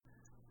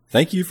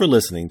Thank you for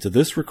listening to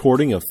this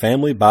recording of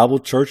Family Bible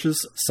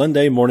Church's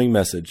Sunday morning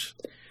message.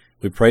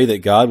 We pray that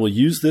God will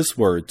use this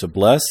word to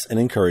bless and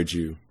encourage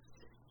you.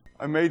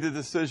 I made the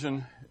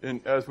decision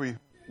as we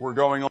were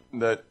going on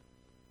that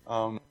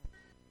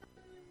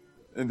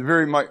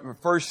in my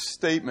first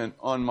statement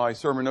on my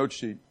sermon note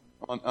sheet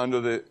under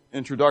the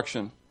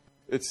introduction,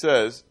 it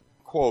says,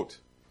 quote,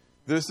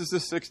 "This is the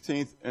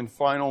 16th and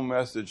final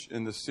message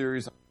in the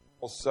series of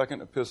Paul's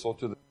second epistle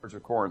to the Church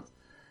of Corinth."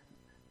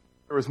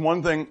 There was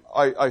one thing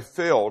I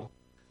failed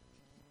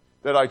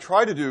that I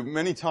try to do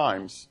many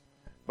times,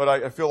 but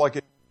I feel like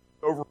it's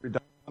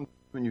over-redundant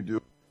when you do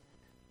it.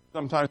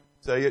 Sometimes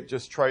I say it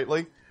just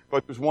tritely,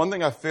 but there's one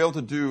thing I failed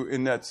to do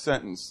in that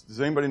sentence. Does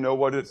anybody know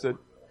what it said?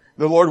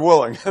 The Lord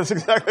willing. That's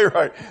exactly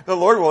right. The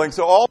Lord willing.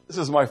 So all this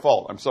is my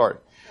fault. I'm sorry.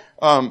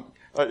 I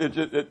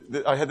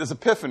had this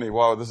epiphany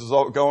while this is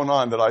all going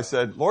on that I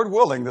said, Lord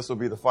willing, this will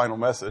be the final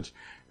message.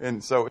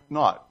 And so it's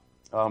not.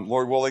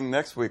 Lord willing,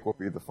 next week will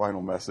be the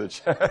final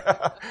message.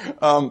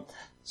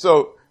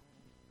 So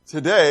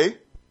today,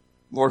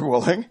 Lord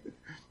willing,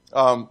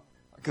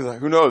 because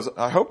who knows,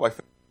 I hope I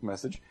finish the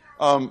message.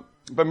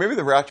 But maybe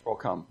the rapture will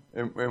come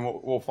and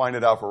we'll find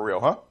it out for real,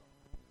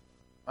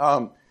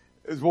 huh?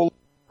 We'll look at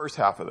the first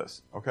half of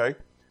this, okay?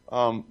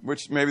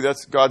 Which maybe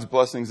that's God's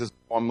blessings.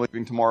 I'm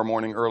leaving tomorrow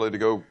morning early to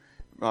go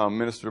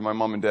minister to my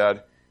mom and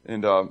dad,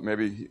 and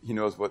maybe He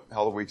knows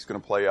how the week's going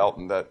to play out,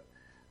 and that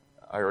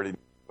I already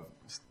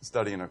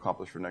study and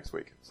accomplish for next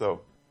week.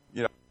 So,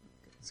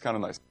 it's kind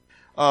of nice.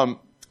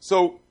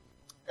 So,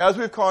 as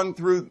we've gone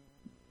through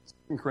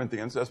 2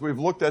 Corinthians, as we've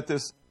looked at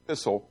this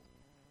epistle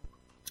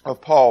of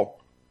Paul,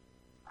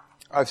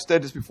 I've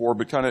said this before,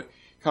 but kind of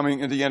coming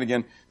into the end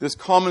again, this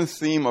common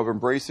theme of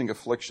embracing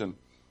affliction.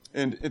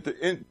 And at the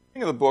beginning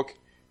of the book,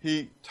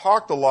 he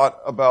talked a lot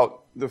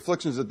about the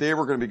afflictions that they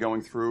were going to be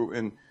going through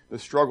and the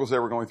struggles they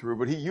were going through,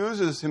 but he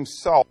uses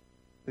himself,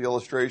 the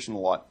illustration, a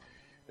lot.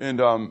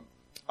 And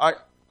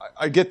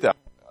I get that.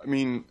 I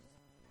mean,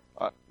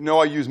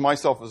 I use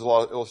myself as a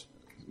lot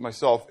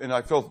myself, and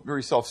I feel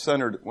very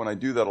self-centered when I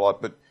do that a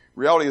lot. But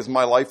reality is,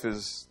 my life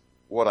is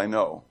what I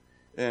know,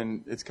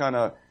 and it's kind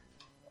of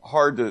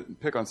hard to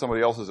pick on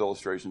somebody else's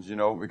illustrations,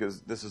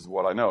 because this is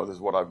what I know. This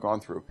is what I've gone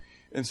through.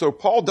 And so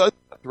Paul does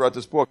that throughout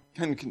this book,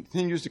 and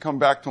continues to come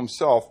back to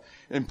himself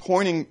and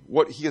pointing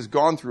what he has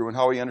gone through and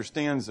how he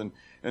understands and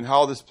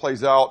how this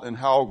plays out and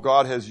how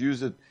God has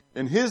used it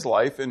in his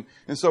life. And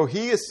so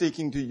he is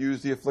seeking to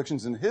use the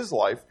afflictions in his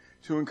life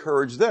to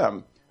encourage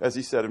them, as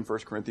he said in 2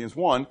 Corinthians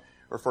 1.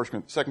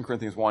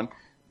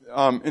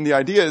 And the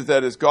idea is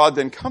that as God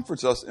then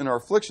comforts us in our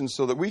afflictions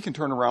so that we can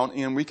turn around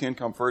and we can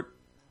comfort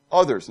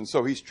others. And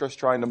so he's just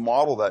trying to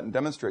model that and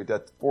demonstrate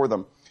that for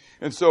them.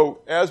 And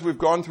so as we've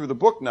gone through the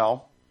book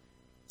now,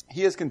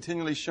 he has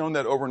continually shown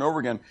that over and over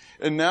again.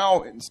 And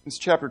now, since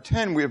chapter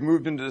 10, we have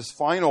moved into this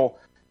final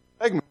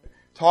segment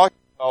talking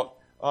about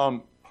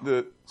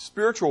the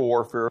spiritual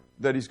warfare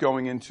that he's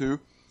going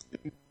into.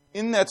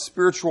 In that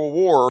spiritual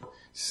war,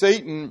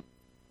 Satan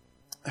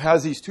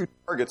has these two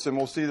targets, and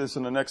we'll see this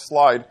in the next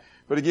slide.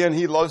 But again,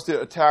 he loves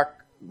to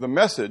attack the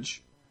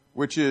message,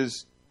 which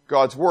is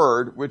God's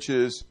word, which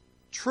is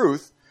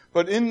truth.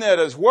 But in that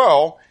as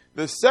well,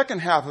 the second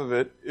half of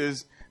it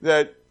is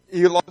that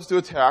he loves to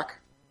attack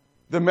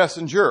the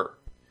messenger.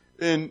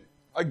 And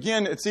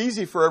again, it's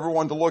easy for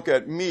everyone to look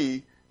at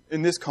me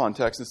in this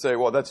context and say,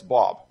 well, that's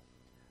Bob.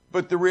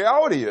 But the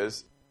reality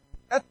is,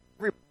 that's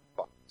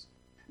everybody.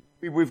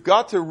 We've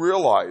got to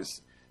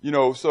realize,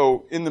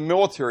 so in the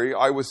military,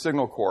 I was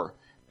Signal Corps.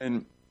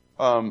 And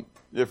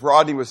if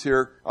Rodney was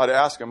here, I'd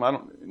ask him.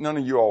 None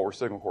of you all were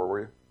Signal Corps, were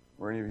you?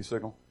 Were any of you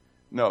Signal?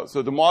 No.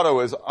 So the motto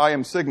is, I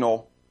am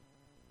Signal,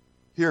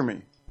 hear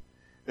me.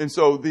 And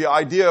so the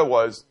idea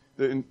was,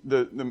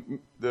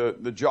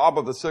 the job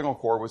of the Signal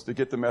Corps was to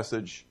get the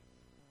message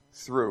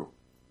through.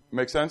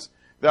 Make sense?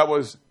 That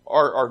was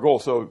our goal.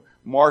 So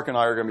Mark and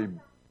I are going to be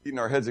beating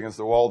our heads against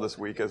the wall this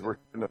week as we're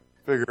trying to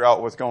figure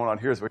out what's going on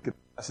here so we can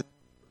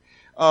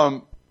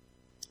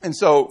and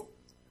so,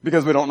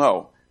 because we don't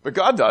know. But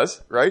God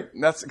does, right?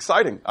 And that's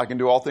exciting. I can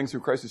do all things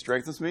through Christ who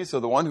strengthens me. So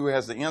the one who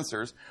has the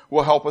answers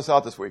will help us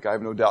out this week. I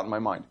have no doubt in my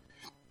mind.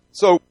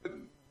 So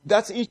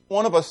that's each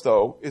one of us,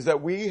 though, is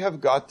that we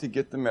have got to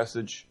get the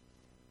message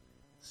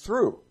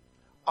through.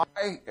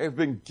 I have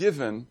been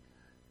given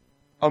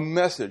a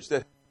message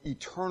that has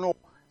eternal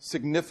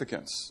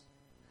significance.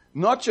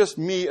 Not just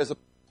me as a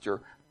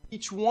pastor,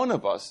 each one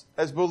of us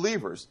as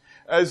believers,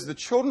 as the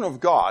children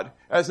of God,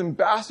 as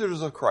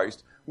ambassadors of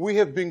Christ, we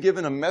have been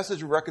given a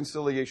message of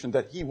reconciliation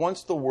that He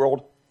wants the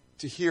world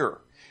to hear.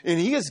 And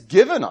He has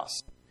given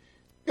us,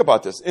 think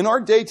about this, in our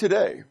day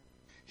today,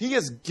 He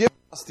has given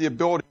us the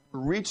ability to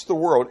reach the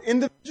world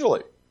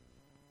individually.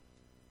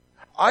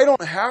 I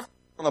don't have to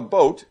get on a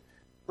boat,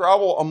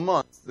 travel a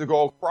month to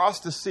go across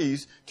the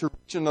seas to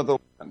reach another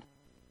land.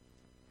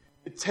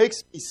 It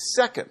takes me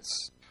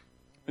seconds.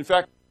 In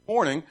fact, this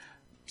morning,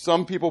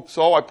 some people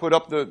saw I put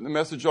up the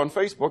message on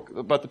Facebook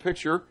about the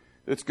picture.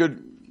 It's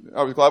good.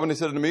 I was glad when they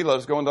said it to me, let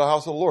us go into the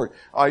house of the Lord.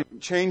 I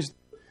changed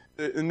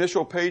the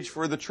initial page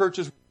for the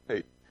church's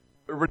page.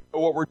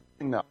 what we're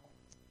doing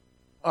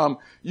now.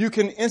 You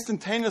can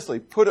instantaneously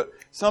put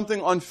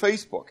something on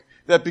Facebook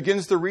that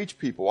begins to reach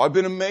people. I've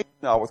been amazed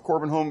now with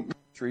Corbin Home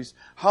Ministries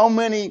how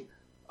many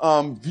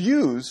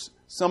views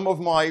some of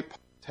my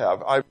posts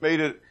have. I've made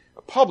it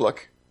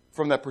public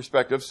from that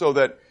perspective so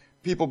that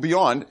people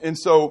beyond. And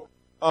so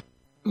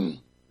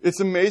it's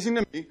amazing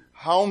to me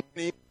how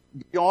many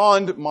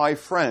beyond my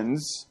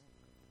friends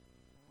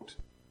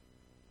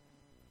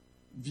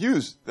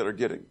views that are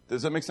getting.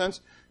 Does that make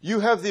sense?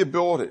 You have the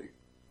ability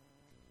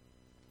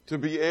to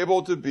be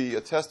able to be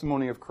a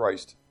testimony of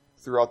Christ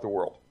throughout the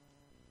world.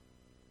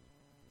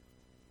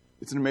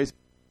 It's an amazing.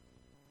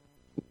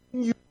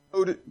 When you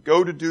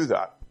go to do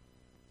that,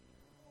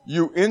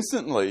 you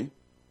instantly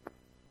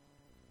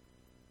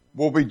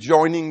will be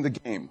joining the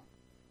game.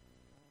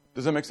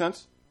 Does that make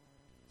sense?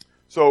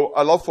 So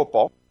I love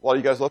football. A lot of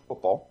you guys love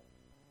football.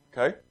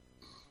 Okay?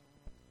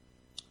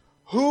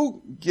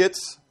 Who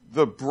gets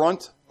the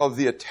brunt of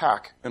the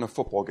attack in a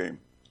football game?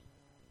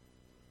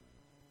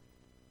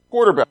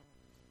 Quarterback.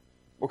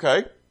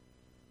 Okay?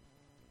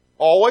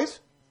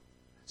 Always?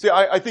 See,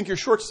 I think you're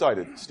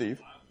short-sighted,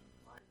 Steve.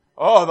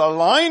 Oh, the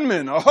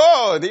linemen.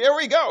 Oh, there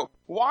we go.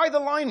 Why the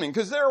linemen?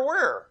 Because they're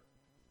where?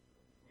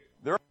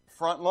 They're on the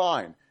front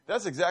line.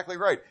 That's exactly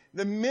right.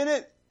 The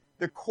minute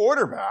the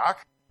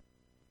quarterback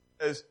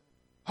is,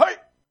 hey,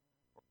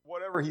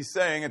 whatever he's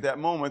saying at that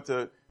moment,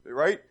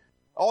 right?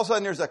 All of a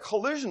sudden there's a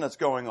collision that's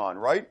going on,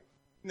 right?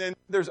 And then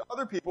there's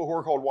other people who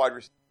are called wide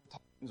receivers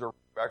or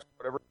backs,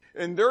 whatever,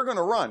 and they're going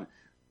to run.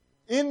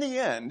 In the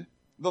end,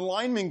 the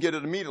linemen get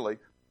it immediately.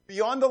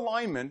 Beyond the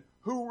linemen,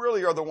 who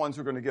really are the ones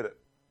who are going to get it?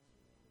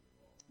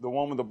 The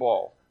one with the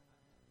ball.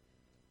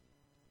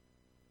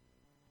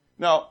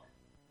 Now,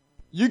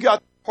 you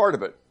got part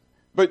of it,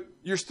 but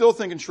you're still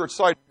thinking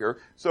short-sighted here.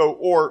 So,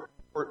 or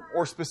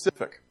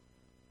specific.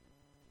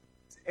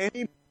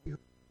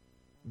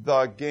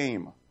 The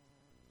game.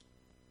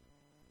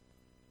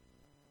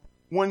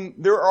 When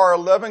there are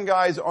 11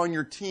 guys on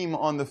your team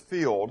on the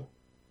field,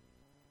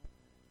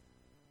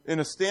 in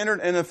a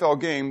standard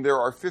NFL game, there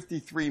are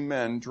 53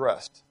 men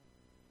dressed.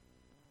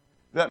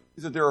 That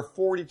means that there are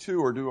 42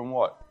 who are doing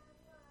what?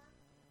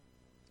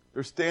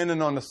 They're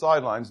standing on the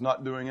sidelines,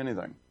 not doing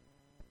anything.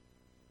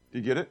 Do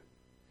you get it?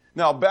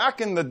 Now, back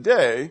in the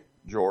day,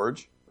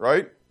 George,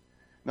 right?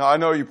 Now, I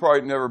know you've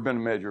probably never been a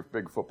major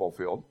big football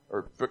field,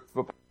 or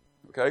football,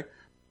 okay?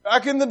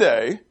 Back in the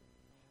day,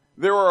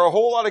 there were a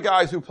whole lot of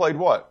guys who played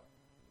what?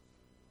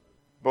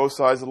 Both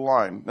sides of the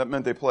line. That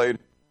meant they played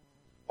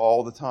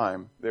all the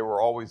time. They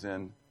were always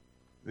in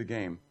the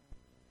game.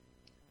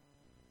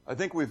 I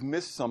think we've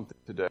missed something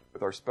today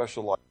with our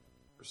specialized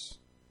players.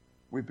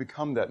 We've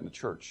become that in the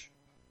church.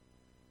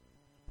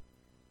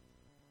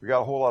 We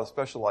got a whole lot of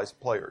specialized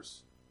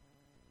players.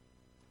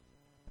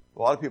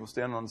 A lot of people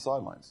standing on the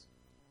sidelines.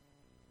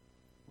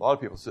 A lot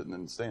of people sitting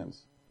in the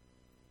stands.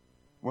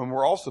 When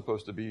we're all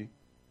supposed to be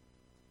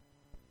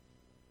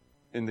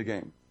in the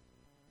game.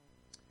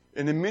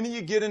 And the minute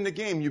you get in the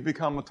game, you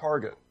become a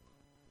target.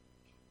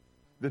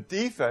 The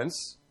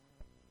defense,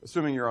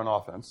 assuming you're on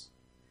offense,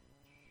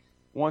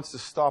 wants to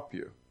stop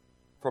you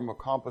from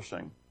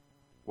accomplishing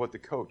what the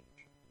coach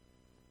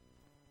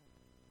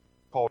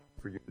called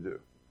for you to do.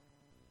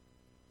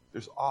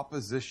 There's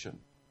opposition,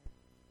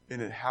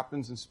 and it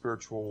happens in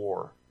spiritual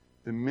war.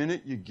 The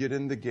minute you get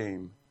in the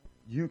game,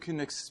 you can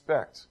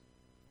expect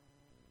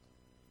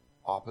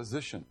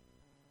opposition.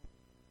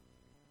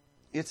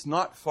 It's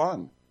not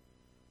fun.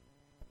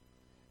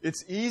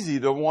 It's easy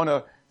to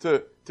want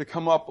to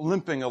come up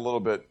limping a little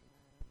bit.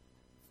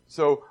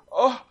 So,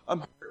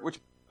 I'm hurt,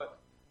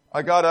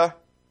 I gotta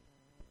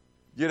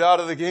get out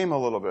of the game a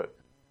little bit.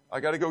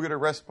 I gotta go get a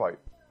respite.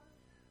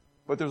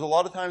 But there's a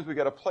lot of times we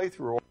gotta play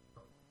through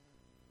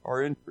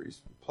our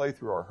injuries, play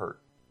through our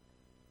hurt.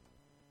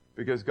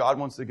 Because God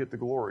wants to get the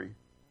glory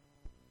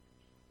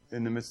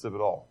in the midst of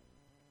it all.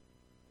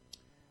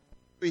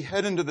 We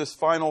head into this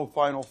final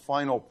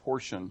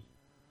portion.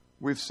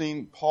 We've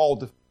seen Paul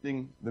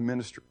defending the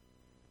ministry.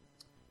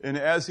 And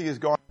as he has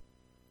gone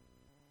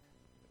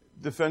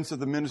defense of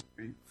the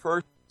ministry,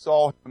 first we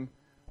saw him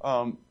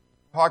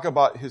talk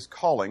about his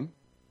calling.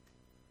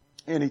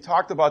 And he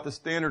talked about the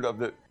standard of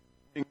the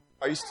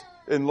Christ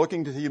and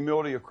looking to the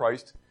humility of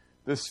Christ.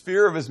 The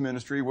sphere of his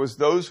ministry was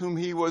those whom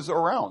he was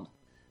around.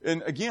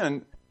 And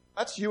again,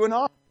 that's you and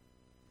I.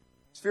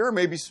 Sphere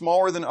may be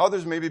smaller than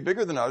others, may be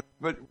bigger than others,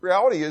 but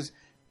reality is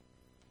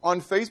on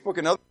Facebook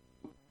and other,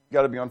 you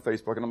got to be on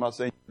Facebook, and I'm not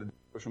saying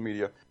social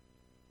media.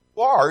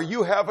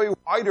 You have a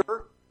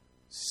wider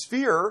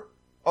sphere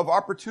of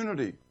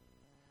opportunity.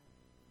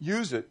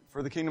 Use it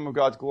for the kingdom of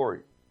God's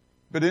glory.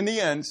 But in the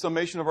end,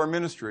 summation of our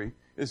ministry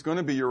is going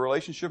to be your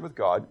relationship with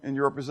God and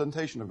your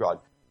representation of God.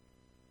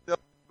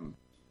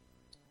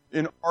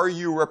 And are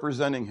you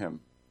representing Him?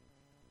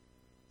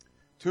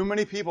 Too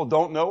many people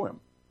don't know Him.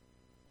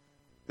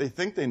 They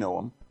think they know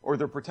Him, or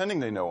they're pretending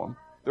they know Him.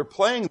 They're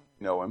playing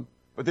they know Him,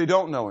 but they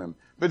don't know Him.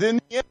 But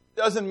in the end, it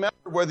doesn't matter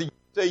whether you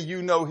say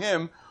you know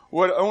Him.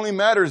 What only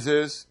matters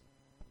is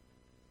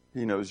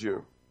He knows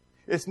you.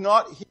 It's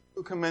not He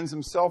who commends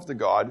himself to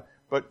God,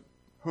 but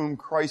whom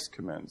Christ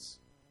commends.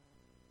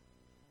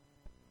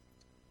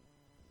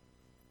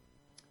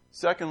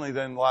 Secondly,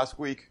 then, last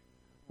week,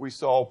 we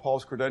saw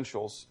Paul's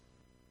credentials,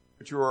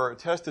 which are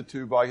attested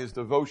to by his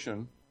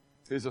devotion,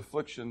 his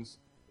afflictions,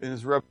 and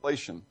his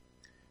revelation.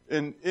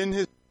 In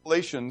his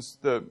revelations,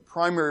 the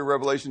primary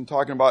revelation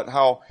talking about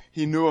how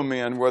he knew a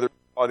man, whether in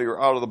the body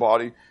or out of the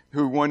body,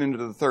 who went into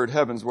the third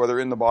heavens, whether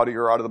in the body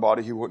or out of the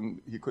body,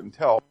 he couldn't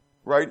tell.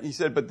 Right? He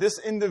said, but this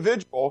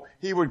individual,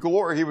 he would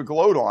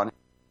gloat on.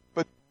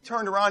 But he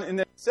turned around and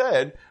then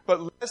said,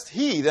 but lest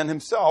he then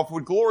himself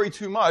would glory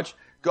too much,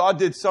 God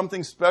did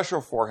something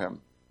special for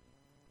him.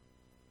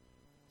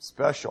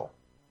 Special.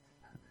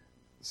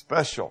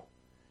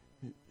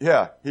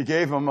 Yeah, he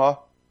gave him a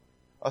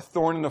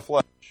thorn in the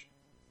flesh.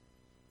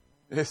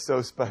 It's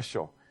so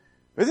special.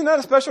 Isn't that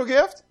a special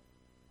gift?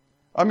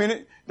 I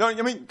mean,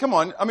 come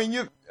on. I mean,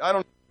 I don't know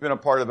if you've been a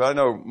part of it. I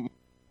know you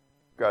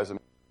guys have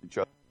met each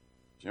other.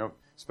 You know,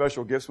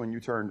 special gifts when you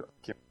turned,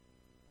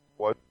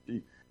 what?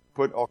 He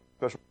put all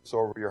special gifts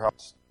over your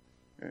house,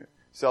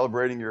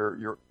 celebrating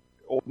your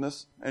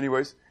oldness,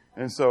 anyways.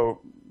 And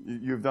so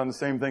you've done the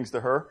same things to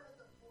her.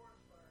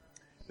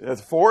 That's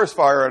a forest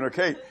fire under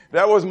Kate.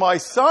 That was my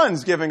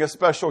son's giving a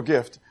special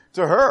gift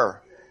to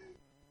her.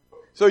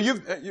 So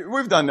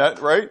we've done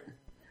that, right?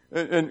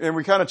 And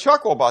we kind of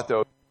chuckle about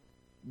those.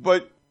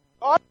 But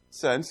God, in a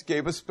sense,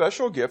 gave a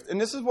special gift,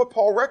 and this is what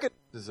Paul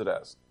recognizes it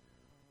as.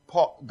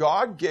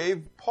 God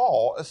gave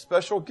Paul a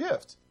special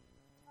gift.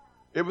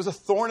 It was a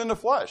thorn in the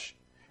flesh.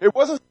 It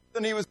wasn't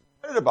something he was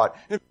excited about.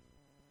 And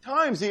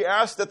times he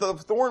asked that the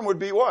thorn would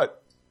be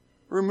what?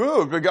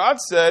 Removed. But God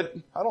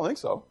said, I don't think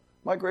so.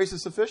 My grace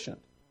is sufficient.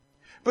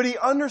 But he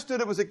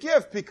understood it was a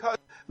gift because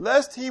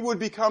lest he would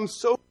become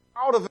so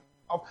proud of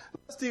himself,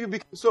 lest he would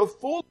become so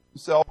full of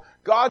himself,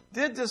 God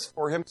did this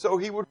for him so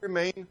he would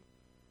remain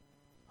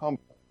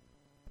humble.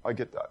 I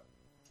get that.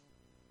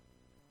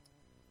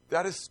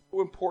 That is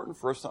so important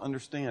for us to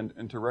understand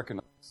and to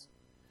recognize.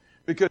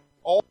 Because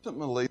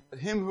ultimately,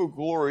 him who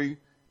glory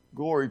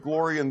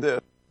in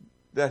this,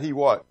 that he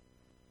what?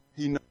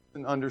 He knows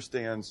and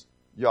understands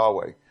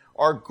Yahweh.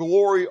 Our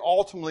glory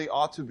ultimately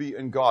ought to be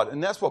in God.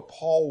 And that's what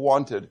Paul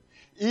wanted.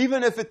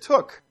 Even if it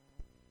took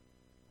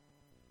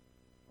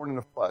born in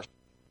the flesh to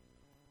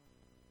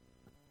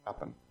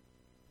happen.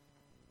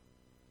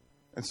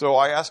 And so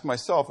I ask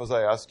myself, as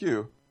I ask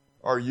you,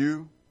 are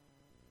you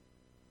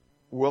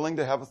willing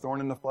to have a thorn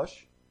in the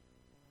flesh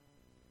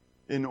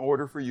in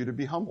order for you to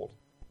be humbled?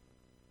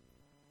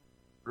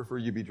 In order for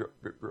you to be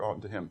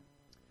drawn to him.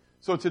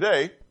 So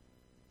today,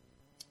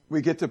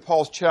 we get to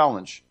Paul's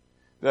challenge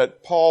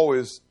that Paul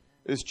is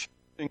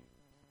challenging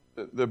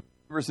the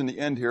believers in the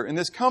end here. And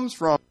this comes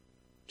from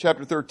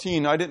chapter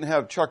 13. I didn't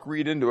have Chuck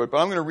read into it, but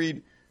I'm going to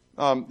read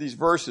these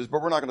verses,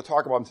 but we're not going to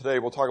talk about them today.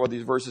 We'll talk about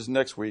these verses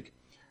next week.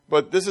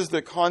 But this is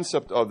the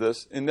concept of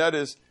this, and that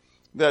is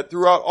that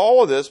throughout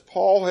all of this,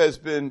 Paul has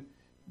been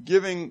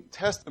giving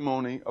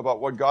testimony about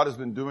what God has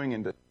been doing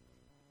in this.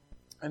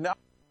 And now,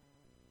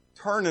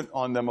 turn it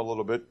on them a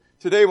little bit.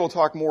 Today we'll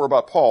talk more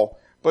about Paul.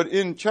 But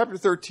in chapter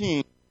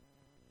 13,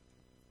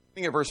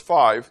 beginning at verse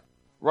 5,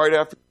 right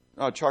after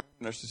Chuck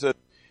finished, he said,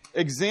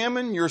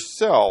 examine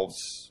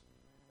yourselves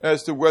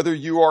as to whether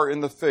you are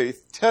in the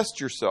faith. Test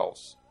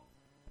yourselves.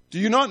 Do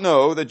you not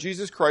know that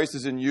Jesus Christ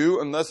is in you,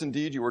 unless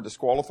indeed you are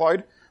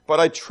disqualified? But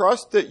I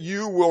trust that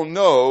you will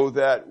know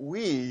that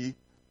we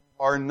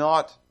are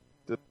not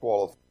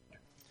disqualified.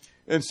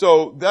 And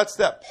so that's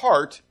that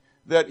part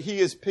that he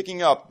is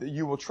picking up, that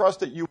you will trust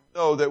that you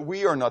know that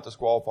we are not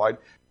disqualified.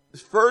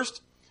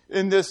 First,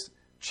 in this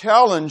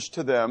challenge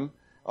to them,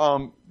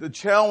 the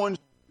challenge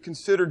to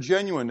consider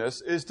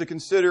genuineness is to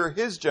consider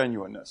his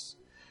genuineness.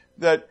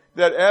 That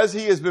as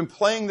he has been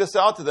playing this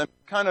out to them,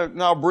 kind of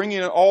now bringing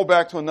it all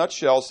back to a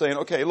nutshell, saying,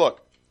 okay,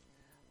 look,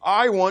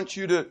 I want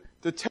you to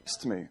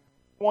test me.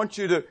 I want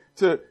you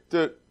to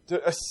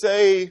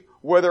say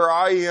whether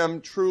I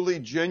am truly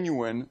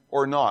genuine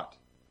or not.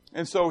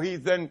 And so he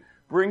then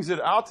brings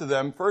it out to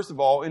them, first of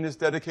all, in his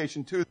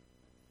dedication to them.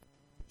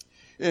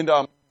 And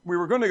we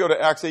were going to go to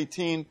Acts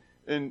 18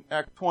 and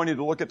Acts 20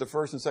 to look at the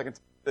first and second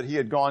that he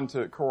had gone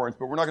to Corinth,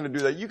 but we're not going to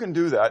do that. You can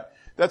do that.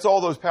 That's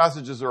all those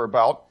passages are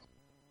about.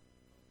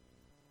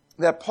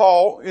 That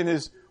Paul, in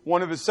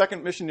one of his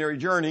second missionary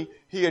journey,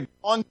 he had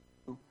gone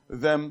to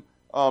them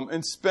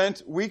and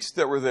spent weeks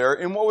that were there.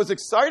 And what was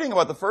exciting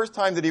about the first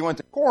time that he went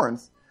to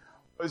Corinth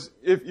was,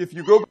 if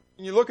you go back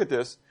and you look at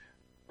this,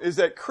 is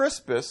that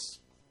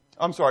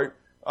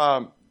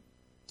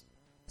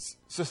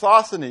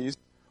Sosthenes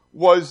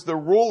was the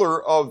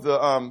ruler of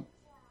the,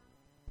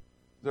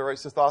 is that right,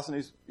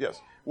 Sosthenes? Yes.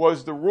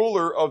 Was the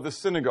ruler of the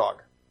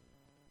synagogue.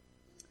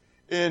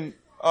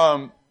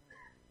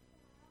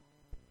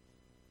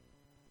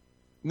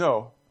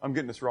 No, I'm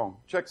getting this wrong.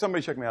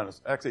 Somebody check me on this.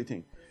 Acts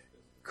 18.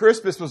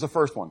 Crispus was the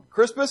first one.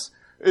 Crispus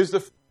is the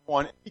first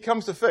one. He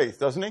comes to faith,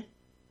 doesn't he?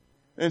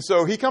 And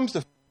so he comes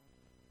to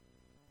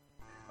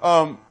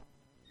faith.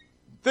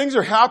 Things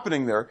are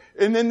happening there.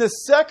 And then the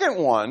second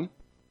one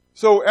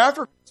So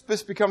after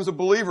Crispus becomes a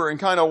believer and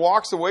kind of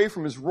walks away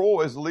from his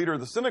role as the leader of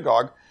the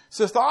synagogue,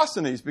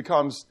 Sosthenes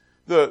becomes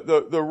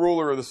the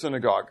ruler of the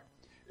synagogue.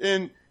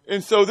 And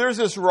so there's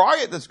this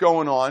riot that's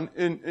going on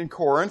in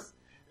Corinth.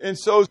 And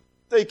so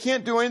they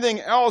can't do anything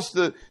else.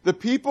 The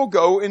people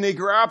go and they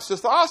grab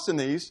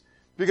Sosthenes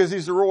because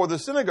he's the ruler of the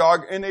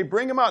synagogue, and they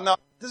bring him out. Now,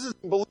 this is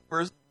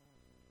believers.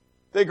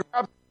 They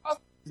grab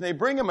Sosthenes and they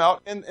bring him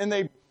out and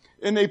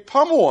they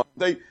pummel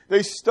him.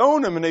 They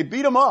stone him and they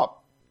beat him up.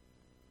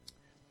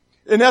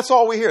 And that's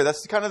all we hear.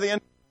 That's kind of the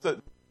end.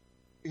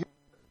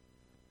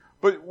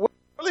 But what's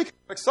really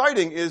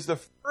exciting is the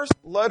first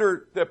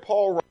letter that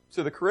Paul writes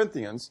to the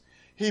Corinthians.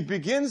 He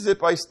begins it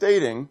by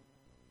stating,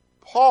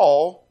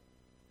 Paul,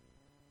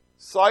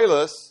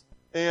 Silas,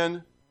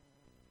 and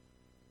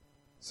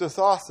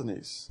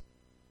Sosthenes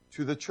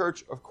to the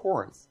church of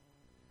Corinth.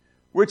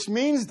 Which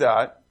means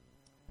that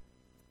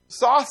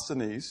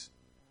Sosthenes,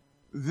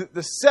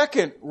 the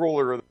second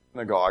ruler of the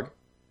synagogue,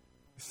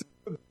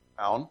 threw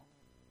down,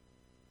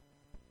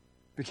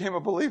 became a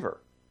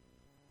believer.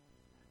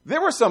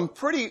 There were some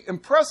pretty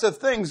impressive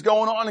things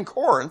going on in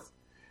Corinth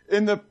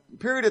in the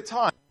period of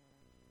time.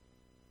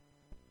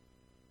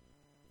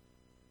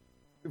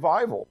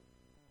 Revival.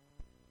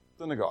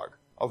 Synagogue.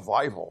 A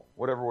vival.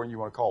 Whatever one you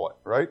want to call it,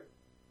 right?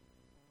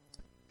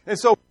 And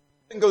so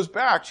goes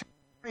back.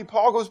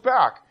 Paul goes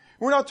back.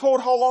 We're not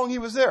told how long he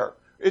was there.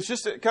 It's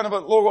just kind of a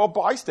little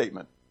by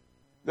statement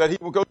that he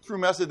will go through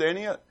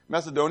Macedonia,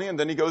 and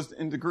then he goes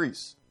into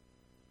Greece.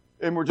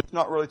 And we're just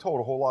not really told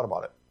a whole lot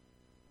about it.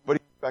 But he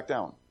goes back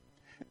down.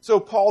 So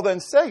Paul then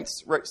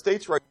states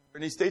right,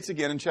 and he states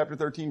again in chapter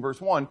 13,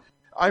 verse 1,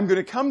 I'm going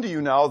to come to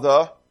you now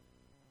the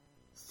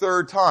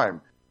third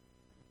time.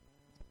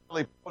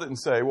 Paul didn't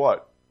say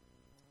what?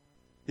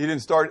 He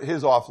didn't start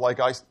his off like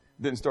I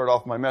didn't start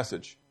off my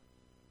message.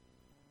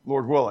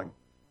 Lord willing.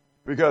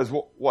 Because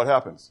what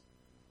happens?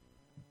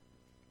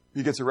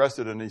 He gets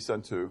arrested and he's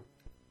sent to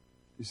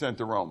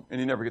Rome. And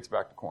he never gets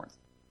back to Corinth.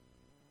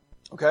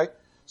 Okay?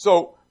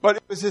 So, but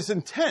it was his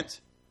intent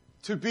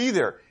to be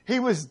there. He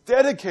was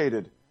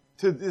dedicated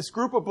to this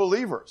group of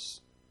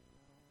believers.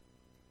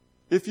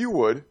 If you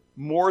would,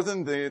 more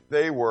than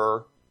they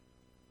were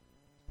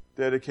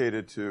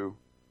dedicated to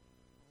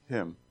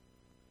him.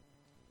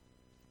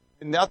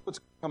 And that's what's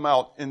come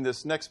out in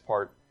this next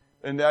part,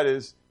 and that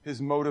is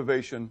his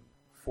motivation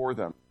for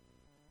them.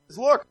 He says,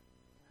 look,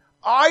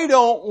 I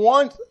don't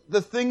want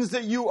the things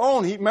that you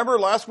own. Remember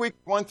last week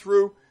we went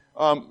through,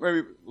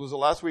 maybe was it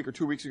last week or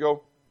 2 weeks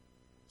ago?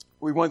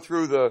 We went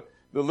through the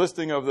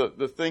listing of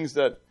the things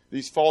that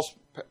these false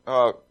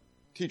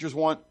teachers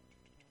want.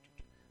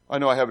 I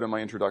know I have it in my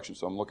introduction,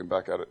 so I'm looking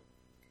back at it.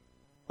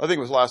 I think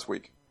it was last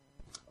week.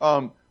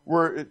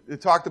 Where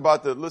it talked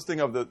about the listing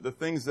of the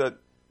things that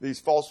these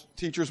false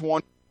teachers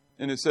want.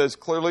 And it says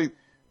clearly,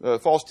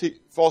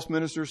 false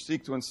ministers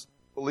seek to enslave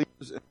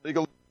believers and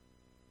legally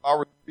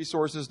our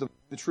resources, the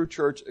true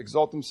church,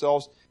 exalt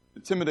themselves,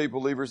 intimidate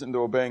believers into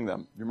obeying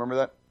them. You remember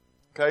that?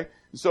 Okay?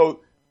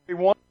 So they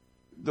want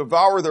to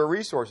devour their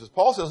resources.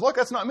 Paul says, look,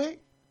 that's not me.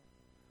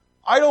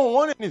 I don't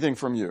want anything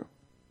from you.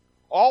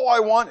 All I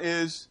want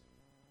is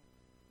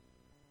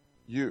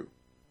you,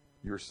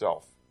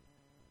 yourself.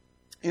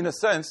 In a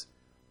sense,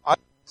 I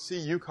see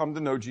you come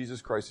to know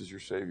Jesus Christ as your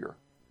Savior.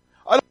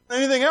 I don't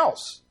want anything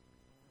else.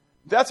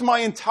 That's my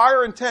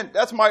entire intent.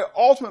 That's my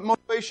ultimate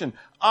motivation.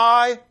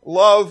 I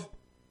love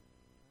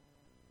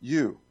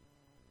you.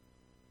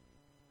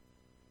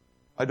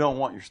 I don't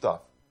want your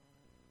stuff.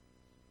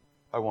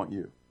 I want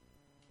you.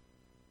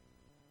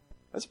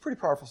 That's a pretty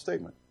powerful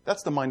statement.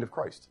 That's the mind of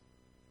Christ.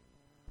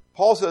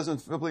 Paul says in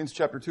Philippians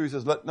chapter 2, he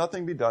says, let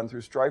nothing be done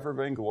through strife or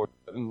vainglory,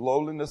 but in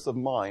lowliness of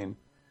mind,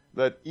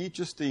 let each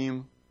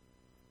esteem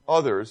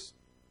others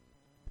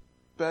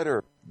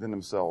better than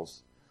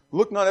themselves.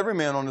 Look not every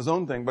man on his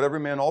own thing, but every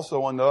man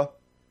also on the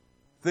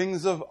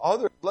things of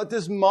others. Let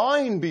this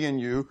mind be in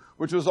you,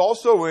 which was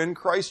also in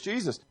Christ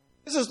Jesus.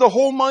 This is the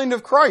whole mind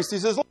of Christ. He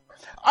says, look,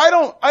 I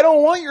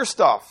don't want your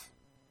stuff.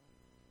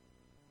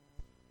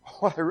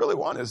 What I really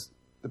want is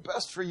the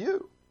best for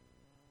you.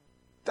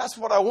 That's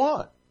what I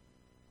want.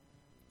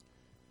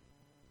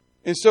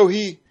 And so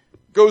he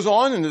goes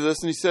on into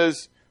this and he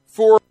says,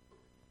 for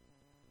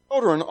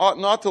children ought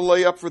not to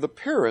lay up for the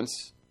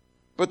parents,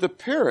 but the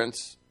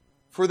parents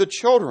for the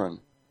children.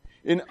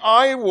 And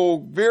I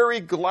will very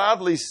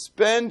gladly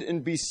spend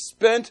and be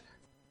spent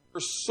for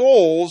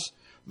souls,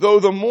 though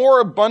the more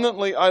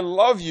abundantly I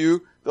love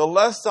you, the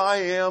less I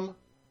am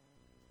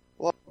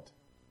loved.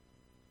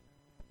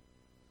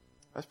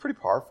 That's pretty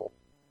powerful.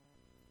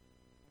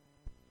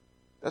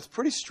 That's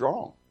pretty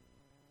strong.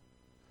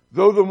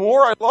 Though the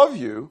more I love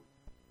you,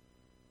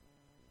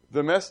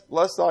 the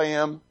less I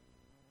am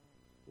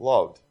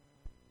loved.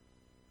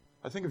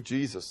 I think of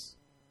Jesus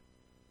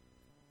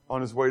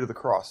on his way to the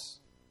cross.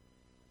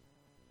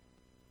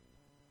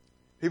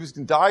 He was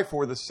going to die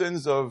for the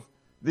sins of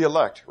the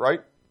elect,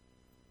 right?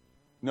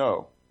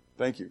 No.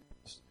 Thank you.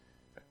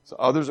 So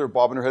others are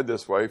bobbing their head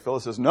this way.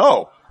 Phyllis says,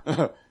 no.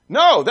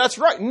 No, that's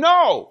right.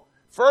 No.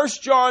 1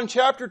 John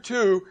chapter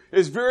 2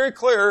 is very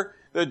clear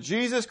that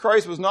Jesus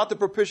Christ was not the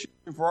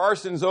propitiation for our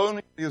sins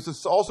only, he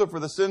was also for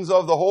the sins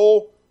of the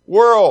whole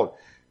world.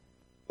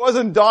 He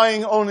wasn't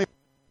dying only,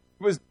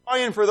 he was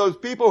dying for those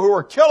people who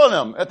were killing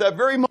him at that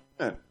very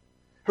moment,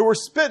 who were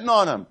spitting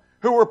on him,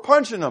 who were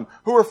punching him,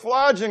 who were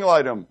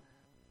flagellating him.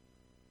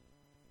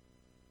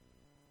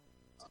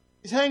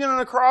 He's hanging on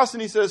a cross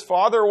and he says,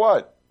 Father,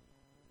 what?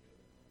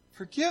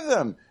 Forgive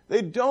them.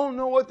 They don't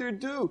know what they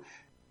do.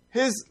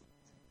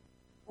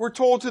 We're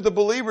told to the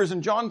believers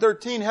in John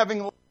 13, having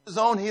loved his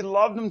own, he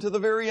loved them to the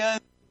very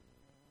end.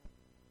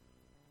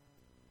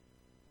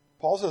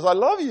 Paul says, I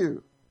love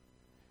you.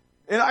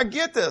 And I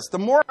get this. The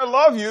more I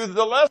love you,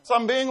 the less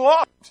I'm being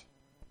loved.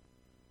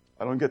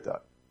 I don't get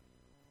that.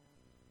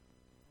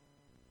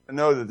 I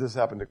know that this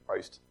happened to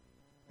Christ,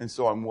 and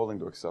so I'm willing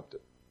to accept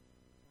it.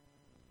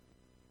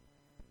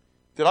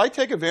 Did I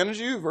take advantage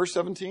of you? Verse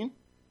 17.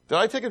 Did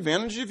I take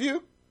advantage of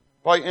you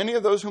by any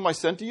of those whom I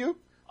sent to you?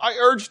 I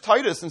urged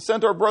Titus and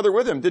sent our brother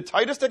with him. Did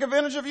Titus take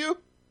advantage of you?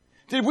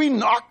 Did we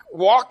not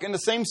walk in the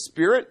same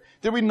spirit?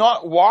 Did we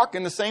not walk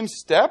in the same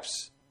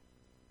steps?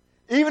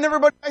 Even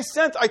everybody I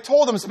sent, I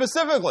told them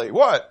specifically,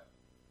 what?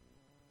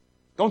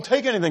 Don't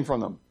take anything from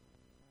them.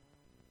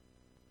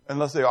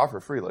 Unless they offer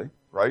freely,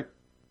 right?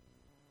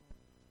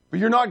 But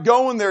you're not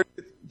going there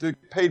to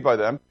get paid by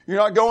them. You're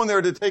not going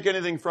there to take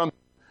anything from them.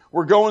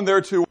 We're going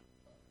there to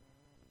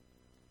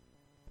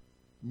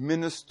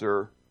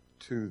minister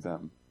to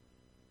them,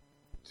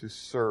 to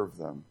serve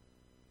them.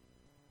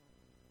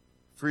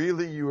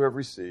 Freely you have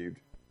received,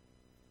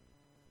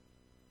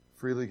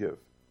 freely give.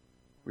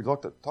 We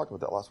talked about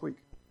that last week.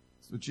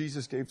 It's what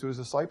Jesus gave to his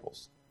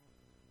disciples.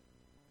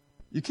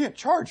 You can't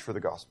charge for the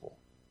gospel.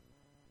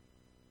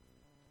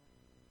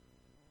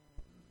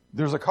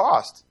 There's a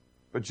cost,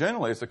 but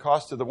generally it's a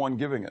cost to the one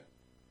giving it.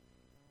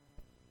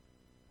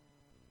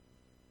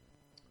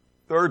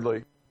 Thirdly,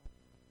 it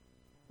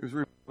was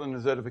revealed in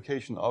his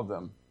edification of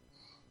them.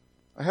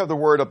 I have the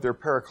word up there,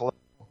 parakaleo.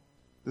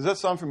 Does that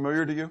sound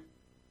familiar to you?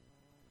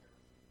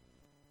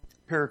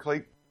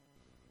 Paraclete.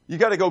 You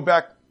got to go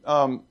back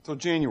till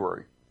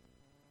January.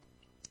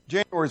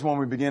 January is when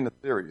we began the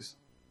series.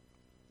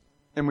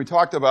 And we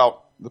talked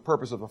about the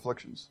purpose of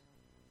afflictions.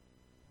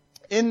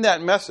 In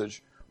that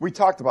message, we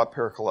talked about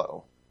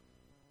parakaleo.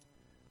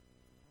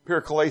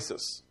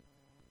 Parakalesis.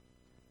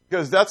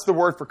 Because that's the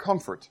word for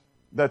comfort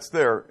that's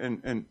there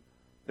in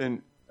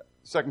 2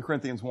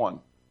 Corinthians 1.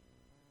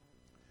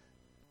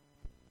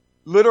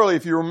 Literally,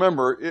 if you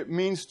remember, it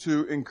means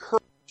to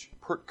encourage,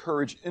 put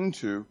courage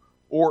into,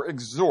 or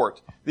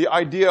exhort. The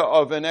idea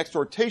of an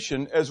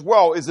exhortation as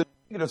well is a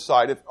negative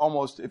side,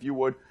 if you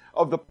would,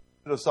 of the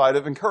positive side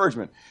of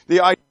encouragement.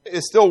 The idea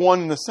is still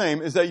one and the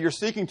same, is that you're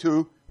seeking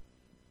to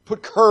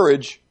put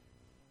courage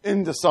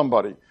into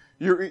somebody.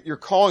 You're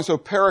calling, so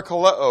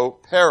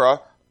parakaleo, para,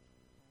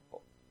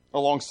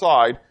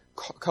 alongside,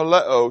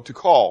 kaleo, to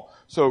call.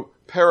 So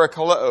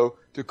parakaleo,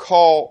 to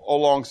call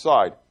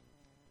alongside.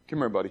 Come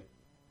here, buddy.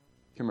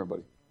 Come here,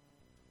 buddy.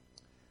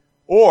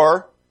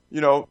 Or,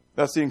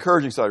 that's the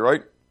encouraging side,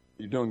 right?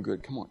 You're doing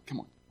good. Come on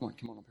up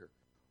here.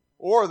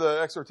 Or the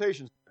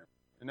exhortation side.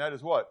 And that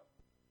is what?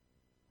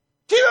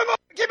 Keep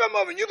it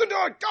moving. You can do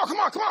it. Go, come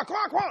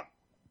on.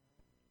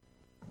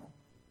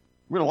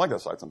 We don't like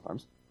that side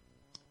sometimes.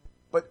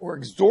 But we're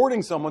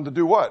exhorting someone to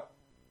do what?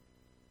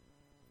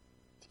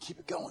 To keep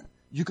it going.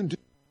 You can do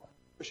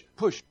it.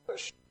 Push.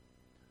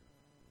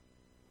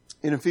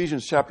 In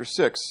Ephesians chapter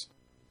 6,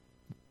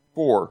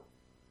 4,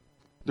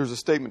 there's a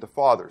statement to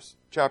fathers.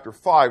 Chapter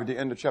 5, at the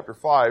end of chapter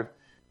 5,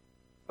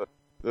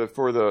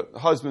 for the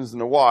husbands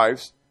and the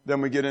wives. Then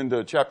we get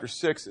into chapter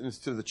 6, and it's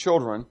to the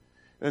children.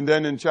 And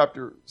then in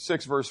chapter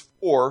 6, verse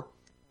 4,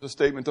 there's a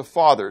statement to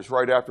fathers.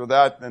 Right after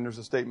that, then there's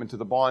a statement to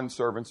the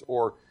bondservants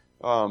or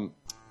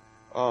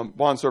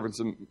bondservants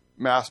and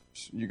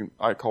masters.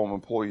 I call them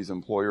employees,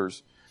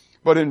 employers.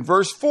 But in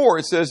verse 4,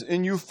 it says,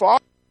 "And you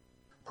fathers,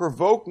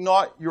 provoke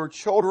not your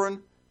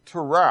children to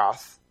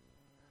wrath,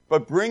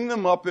 but bring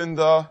them up in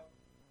the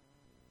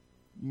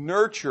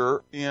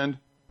nurture and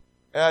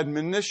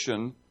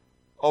admonition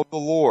of the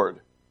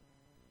Lord."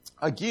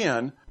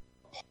 Again,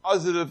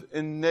 positive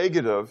and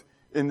negative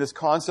in this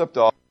concept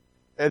of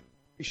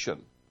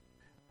edification.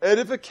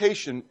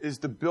 Edification is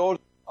the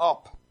building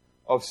up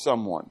of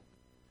someone.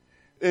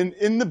 And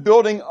in the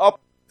building up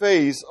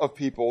phase of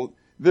people,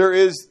 there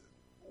is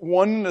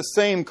one and the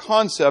same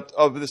concept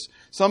of this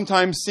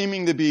sometimes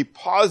seeming to be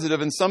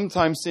positive and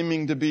sometimes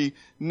seeming to be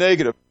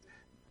negative.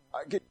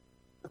 I'd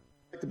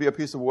like to be a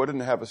piece of wood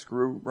and have a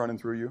screw running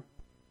through you,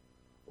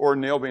 or a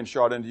nail being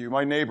shot into you.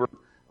 My neighbor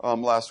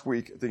last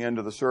week at the end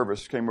of the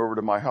service came over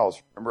to my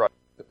house. Remember,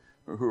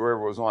 whoever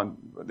was on,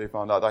 they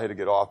found out I had to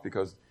get off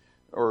because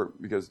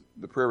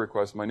the prayer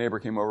request. My neighbor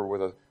came over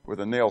with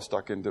a nail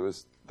stuck into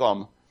his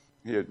thumb.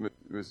 He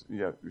was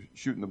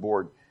shooting the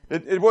board.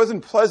 It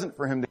wasn't pleasant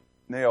for him to get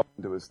a nail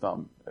into his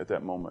thumb at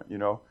that moment.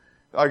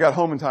 I got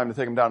home in time to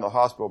take him down to the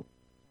hospital.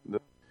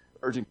 The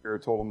urgent care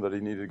told him that he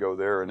needed to go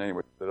there, and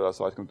anyway,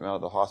 so I took him down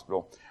to the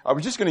hospital. I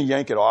was just going to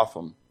yank it off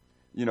him.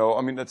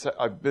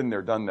 I've been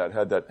there, done that,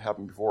 had that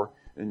happen before.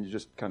 and you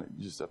just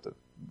have to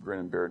grin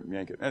and bear it and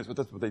yank it. And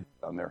that's what they do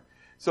down there.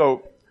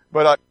 So,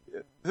 but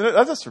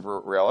that's just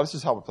real. That's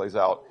just how it plays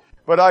out.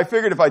 But I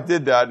figured if I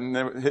did that and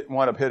then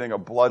wind up hitting a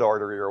blood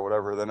artery or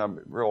whatever, then I'm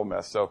a real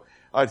mess. So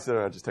I said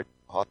I'd just take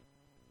a hospital.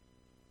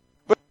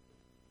 But,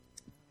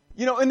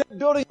 in that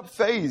building up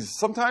phase,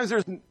 sometimes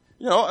there's, I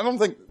don't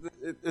think,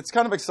 it's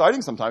kind of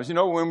exciting sometimes,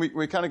 when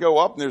we kind of go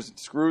up and there's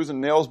screws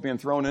and nails being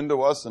thrown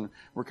into us and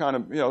we're kind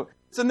of,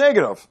 it's a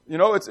negative,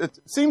 it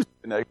seems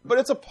negative, but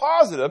it's a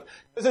positive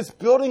because it's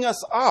building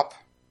us up.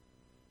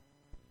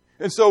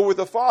 And so with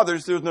the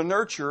fathers, there's the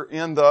nurture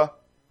and the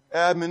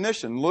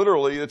admonition.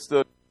 Literally, it's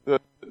the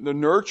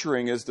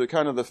nurturing is the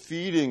kind of the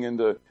feeding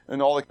and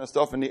all that kind of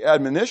stuff, and the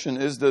admonition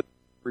is the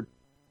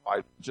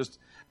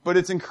but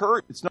it's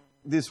encouraged. It's not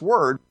this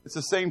word. It's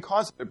the same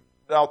concept.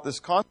 Out this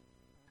concept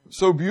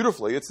so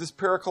beautifully. It's this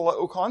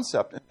parakaleo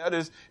concept, and that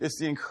is it's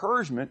the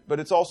encouragement, but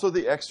it's also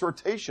the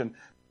exhortation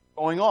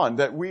going on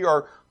that we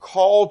are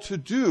called to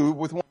do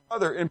with one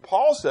another. And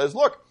Paul says,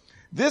 look,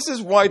 this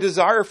is my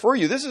desire for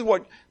you. This is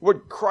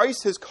what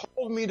Christ has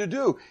called me to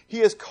do. He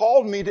has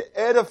called me to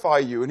edify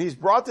you. And he's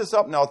brought this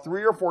up now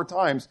 3 or 4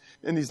 times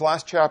in these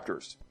last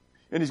chapters.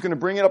 And he's going to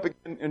bring it up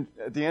again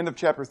at the end of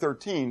chapter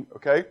 13,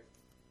 okay?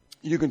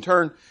 You can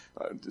turn,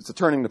 it's a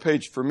turning the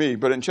page for me,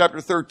 but in chapter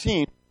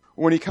 13,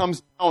 when he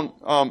comes down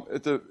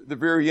at the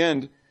very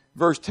end,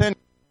 verse 10,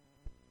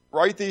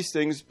 write these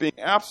things, being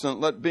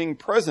absent, let being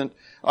present,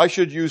 I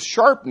should use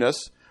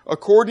sharpness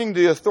according to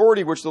the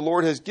authority which the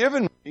Lord has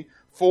given me,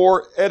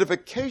 for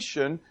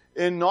edification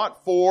and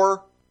not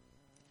for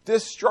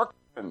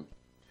destruction.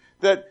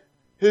 That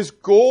his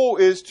goal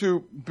is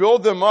to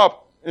build them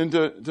up and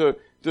to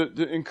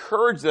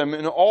encourage them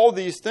in all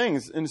these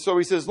things. And so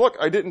he says, look,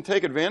 I didn't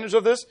take advantage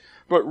of this,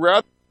 but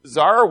rather the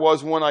desire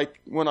was when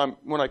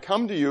I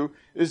come to you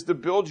is to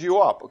build you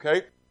up,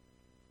 okay?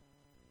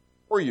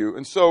 For you.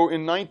 And so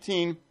in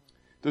 19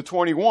 to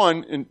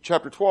 21, in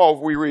chapter 12,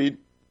 we read,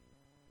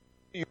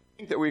 do you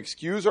think that we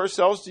excuse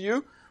ourselves to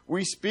you?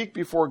 We speak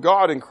before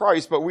God in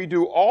Christ, but we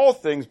do all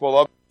things,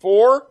 beloved,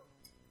 for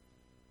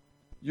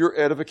your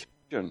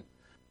edification.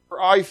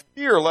 For I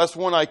fear lest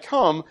when I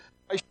come,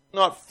 I shall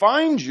not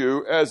find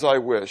you as I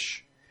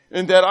wish,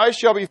 and that I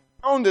shall be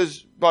found as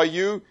by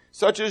you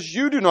such as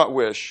you do not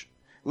wish,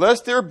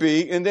 lest there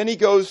be, and then he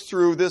goes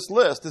through this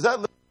list. Does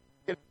that list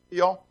make sense to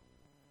y'all?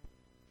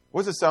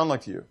 What does it sound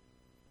like to you?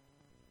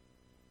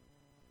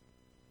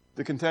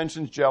 The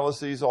contentions,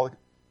 jealousies, all the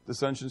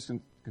dissensions,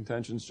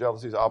 contentions,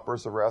 jealousies,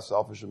 outbursts of wrath,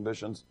 selfish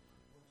ambitions.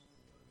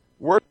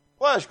 Works of the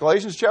flesh,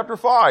 Galatians chapter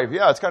 5.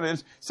 Yeah, it's kind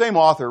of, same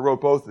author wrote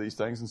both of these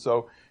things. And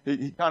so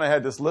he kind of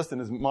had this list in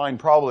his mind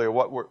probably of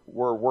what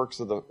were works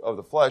of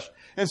the flesh.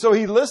 And so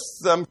he lists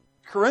them,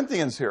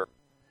 Corinthians here.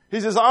 He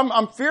says,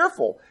 I'm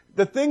fearful.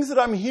 The things that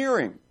I'm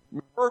hearing.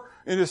 Remember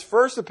in his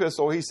first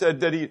epistle, he said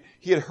that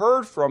he had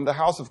heard from the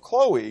house of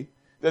Chloe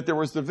that there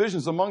was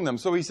divisions among them.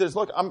 So he says,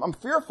 look, I'm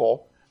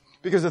fearful.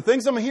 Because the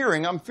things I'm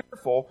hearing, I'm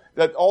fearful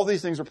that all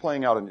these things are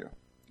playing out in you.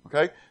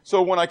 Okay?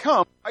 So when I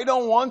come, I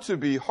don't want to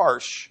be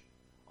harsh.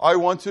 I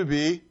want to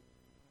be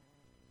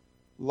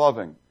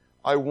loving.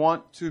 I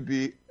want to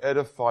be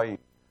edifying,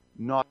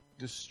 not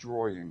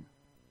destroying.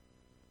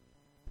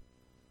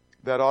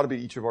 That ought to be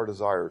each of our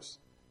desires.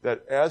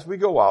 That as we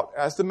go out,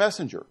 as the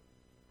messenger,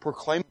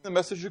 proclaiming the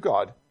message of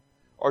God,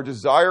 our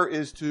desire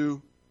is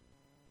to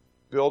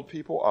build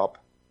people up,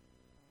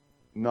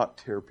 not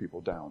tear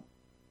people down.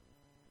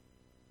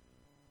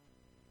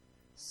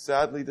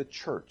 Sadly, the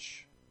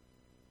church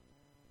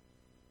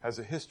has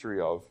a history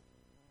of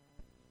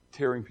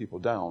tearing people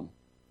down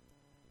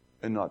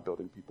and not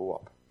building people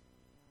up.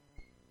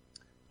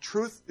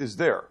 Truth is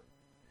there.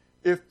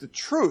 If the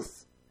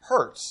truth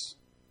hurts,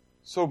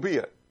 so be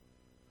it.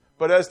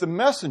 But as the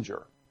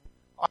messenger,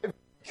 I'm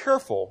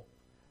careful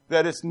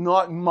that it's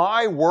not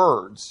my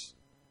words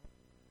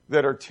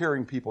that are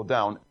tearing people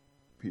down.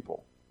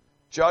 People,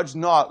 judge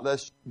not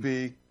lest you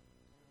be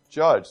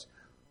judged.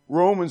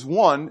 Romans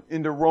 1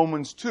 into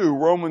Romans 2.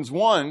 Romans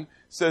 1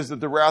 says that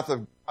the wrath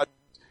of God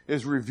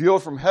is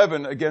revealed from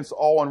heaven against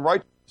all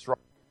unrighteousness, right?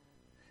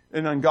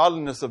 And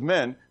ungodliness of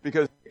men,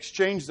 because they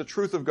exchange the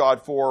truth of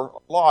God for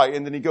a lie.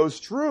 And then he goes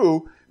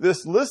through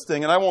this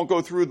listing, and I won't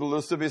go through the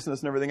lasciviousness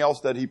and everything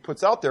else that he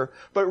puts out there.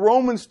 But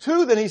Romans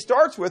 2, then he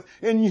starts with,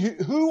 and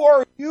who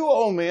are you,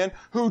 O man,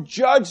 who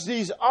judge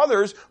these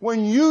others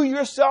when you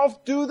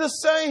yourself do the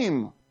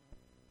same?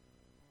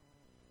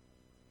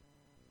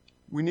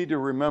 We need to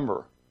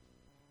remember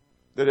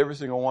that every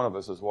single one of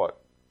us is what?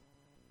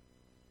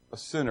 A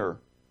sinner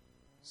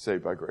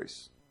saved by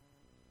grace.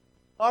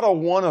 Not a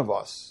one of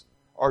us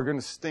are going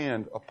to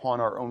stand upon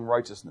our own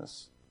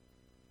righteousness.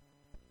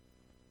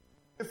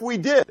 If we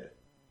did,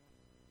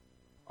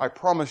 I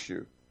promise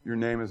you, your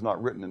name is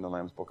not written in the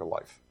Lamb's Book of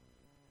Life.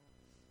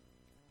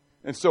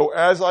 And so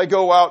as I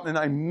go out and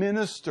I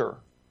minister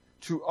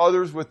to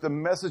others with the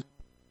message,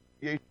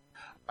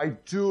 I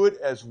do it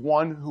as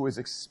one who has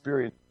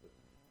experienced it,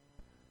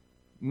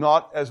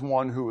 not as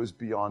one who is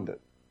beyond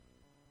it.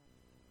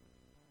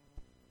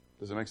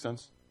 Does that make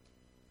sense?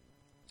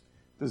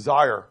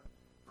 Desire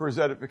for his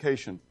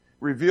edification.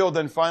 Revealed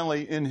then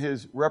finally in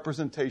his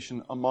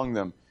representation among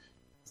them.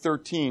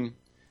 13,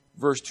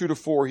 verse 2 to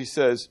 4, he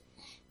says,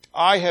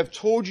 I have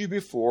told you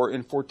before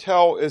and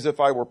foretell as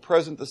if I were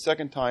present the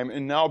second time,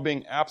 and now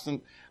being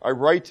absent, I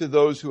write to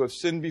those who have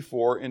sinned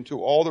before and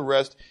to all the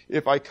rest.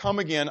 If I come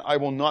again, I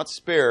will not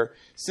spare,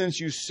 since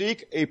you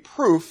seek a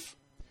proof.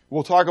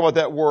 We'll talk about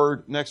that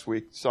word next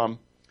week, some.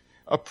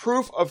 A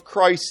proof of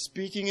Christ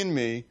speaking in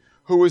me,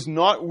 who is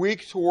not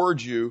weak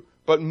toward you,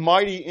 but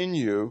mighty in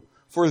you.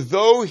 For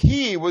though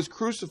he was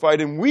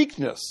crucified in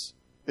weakness,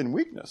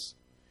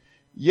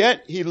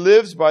 yet he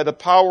lives by the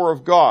power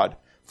of God.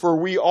 For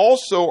we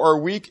also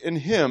are weak in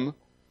him,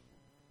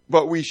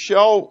 but we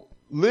shall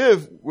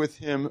live with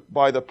him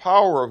by the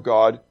power of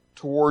God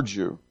towards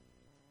you.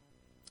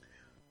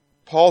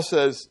 Paul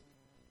says,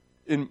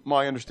 in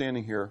my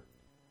understanding here,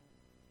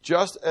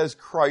 just as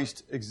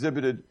Christ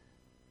exhibited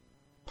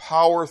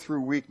power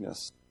through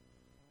weakness,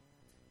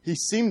 he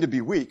seemed to be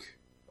weak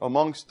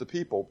amongst the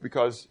people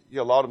because he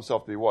allowed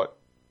himself to be what?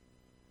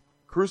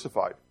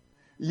 Crucified.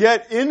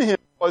 Yet in him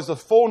was the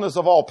fullness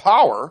of all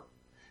power,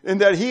 in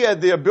that he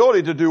had the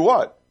ability to do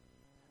what?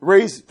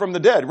 Raise from the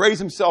dead, raise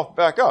himself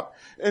back up.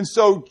 And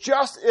so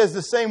just as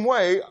the same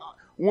way,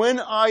 when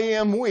I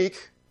am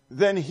weak,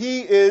 then he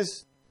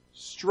is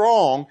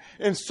strong.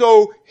 And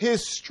so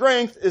his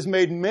strength is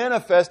made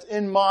manifest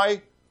in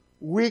my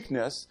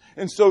weakness.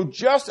 And so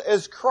just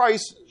as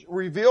Christ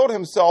revealed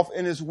himself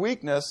in his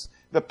weakness,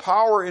 the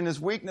power in his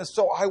weakness,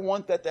 so I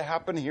want that to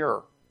happen here.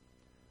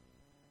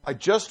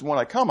 When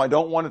I come, I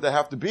don't want it to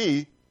have to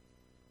be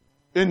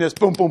in this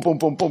boom, boom, boom,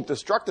 boom, boom,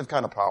 destructive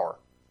kind of power,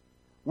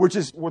 which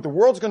is what the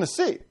world's going to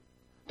see.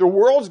 The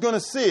world's going to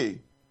see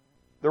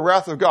the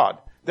wrath of God.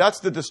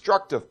 That's the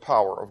destructive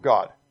power of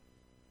God.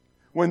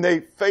 When they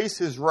face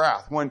his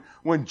wrath,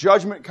 when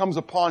judgment comes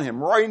upon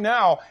him. Right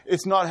now,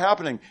 it's not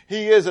happening.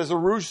 He is, as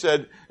Aruj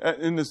said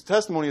in his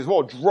testimony as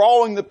well,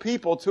 drawing the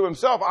people to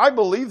himself. I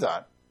believe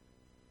that.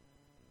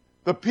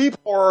 The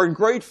people are in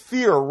great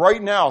fear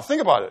right now.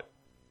 Think about it.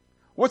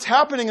 What's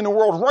happening in the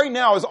world right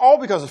now is all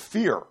because of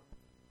fear.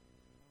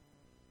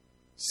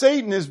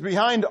 Satan is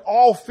behind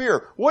all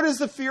fear. What is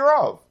the fear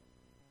of?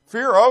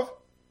 Fear of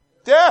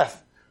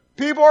death.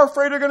 People are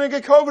afraid they're going to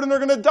get COVID and they're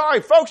going to die.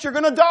 Folks, you're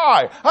going to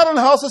die. I don't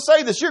know how else to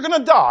say this. You're going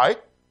to die.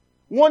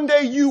 One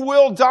day you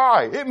will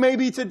die. It may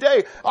be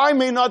today. I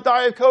may not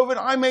die of COVID.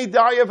 I may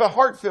die of a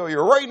heart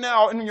failure right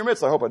now in your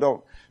midst. I hope I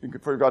don't.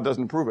 Pray God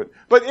doesn't prove it.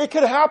 But it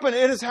could happen.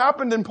 It has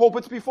happened in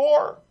pulpits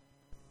before.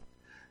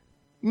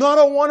 Not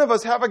a one of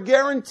us have a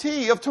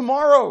guarantee of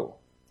tomorrow.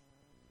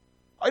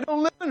 I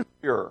don't live in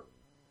fear.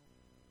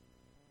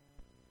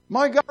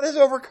 My God has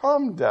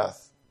overcome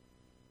death.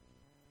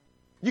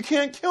 You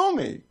can't kill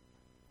me.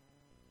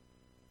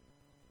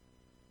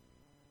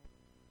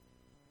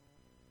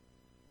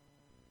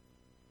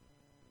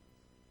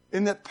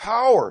 In that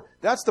power,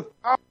 that's the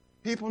power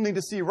people need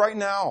to see right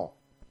now.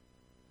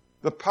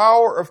 The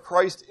power of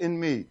Christ in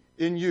me,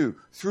 in you,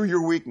 through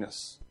your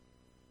weakness.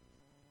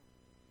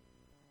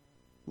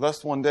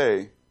 Lest one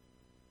day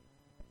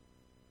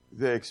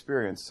they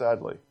experience,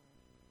 sadly,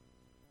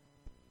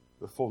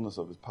 the fullness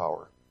of his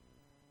power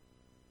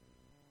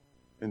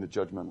in the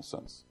judgmental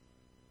sense.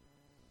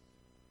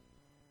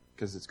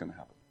 Because it's going to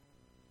happen.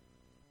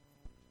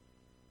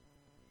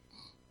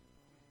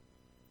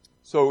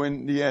 So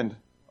in the end,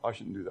 I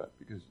shouldn't do that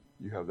because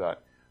you have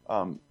that.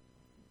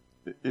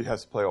 It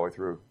has to play all the way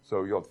through,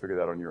 so you'll have to figure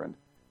that on your end.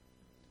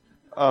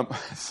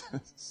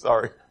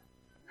 Sorry.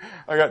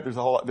 There's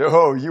a whole lot.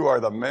 Oh, you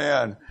are the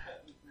man.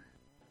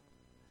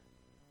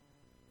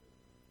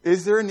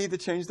 Is there a need to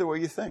change the way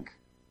you think?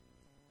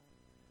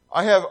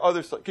 I have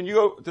other. Can you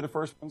go to the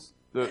first ones?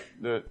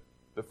 The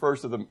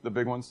first of the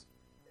big ones?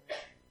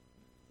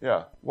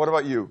 Yeah. What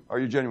about you? Are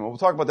you genuine? We'll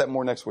talk about that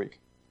more next week.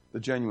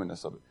 The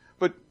genuineness of it.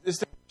 But it's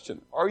the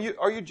question. Are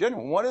you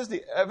genuine? What is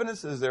the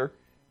evidence is there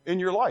in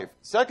your life?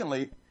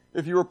 Secondly,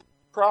 if you were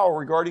proud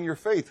regarding your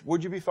faith,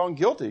 would you be found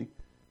guilty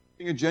of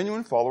being a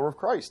genuine follower of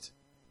Christ?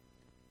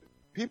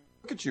 People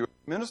look at you as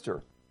a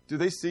minister. Do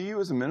they see you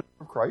as a minister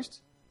of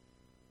Christ?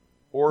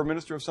 Or a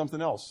minister of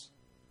something else?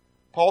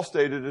 Paul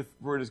stated,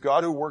 for it is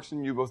God who works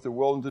in you both the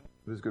will and to do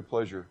of his good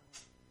pleasure.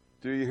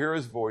 Do you hear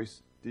his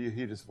voice? Do you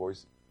heed his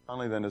voice?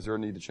 Finally then, is there a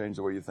need to change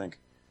the way you think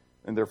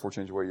and therefore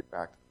change the way you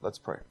act? Let's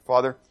pray.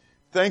 Father,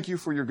 thank you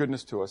for your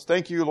goodness to us.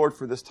 Thank you, Lord,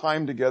 for this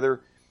time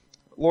together.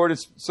 Lord,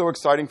 it's so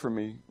exciting for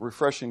me,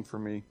 refreshing for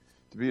me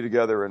to be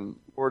together. And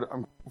Lord,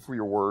 I'm grateful for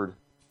your word.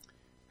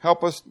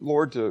 Help us,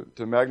 Lord, to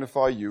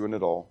magnify you in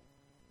it all.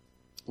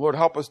 Lord,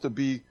 help us to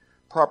be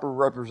proper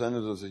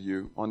representatives of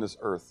you on this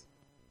earth,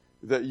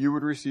 that you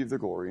would receive the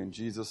glory. In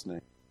Jesus'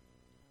 name,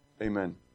 amen.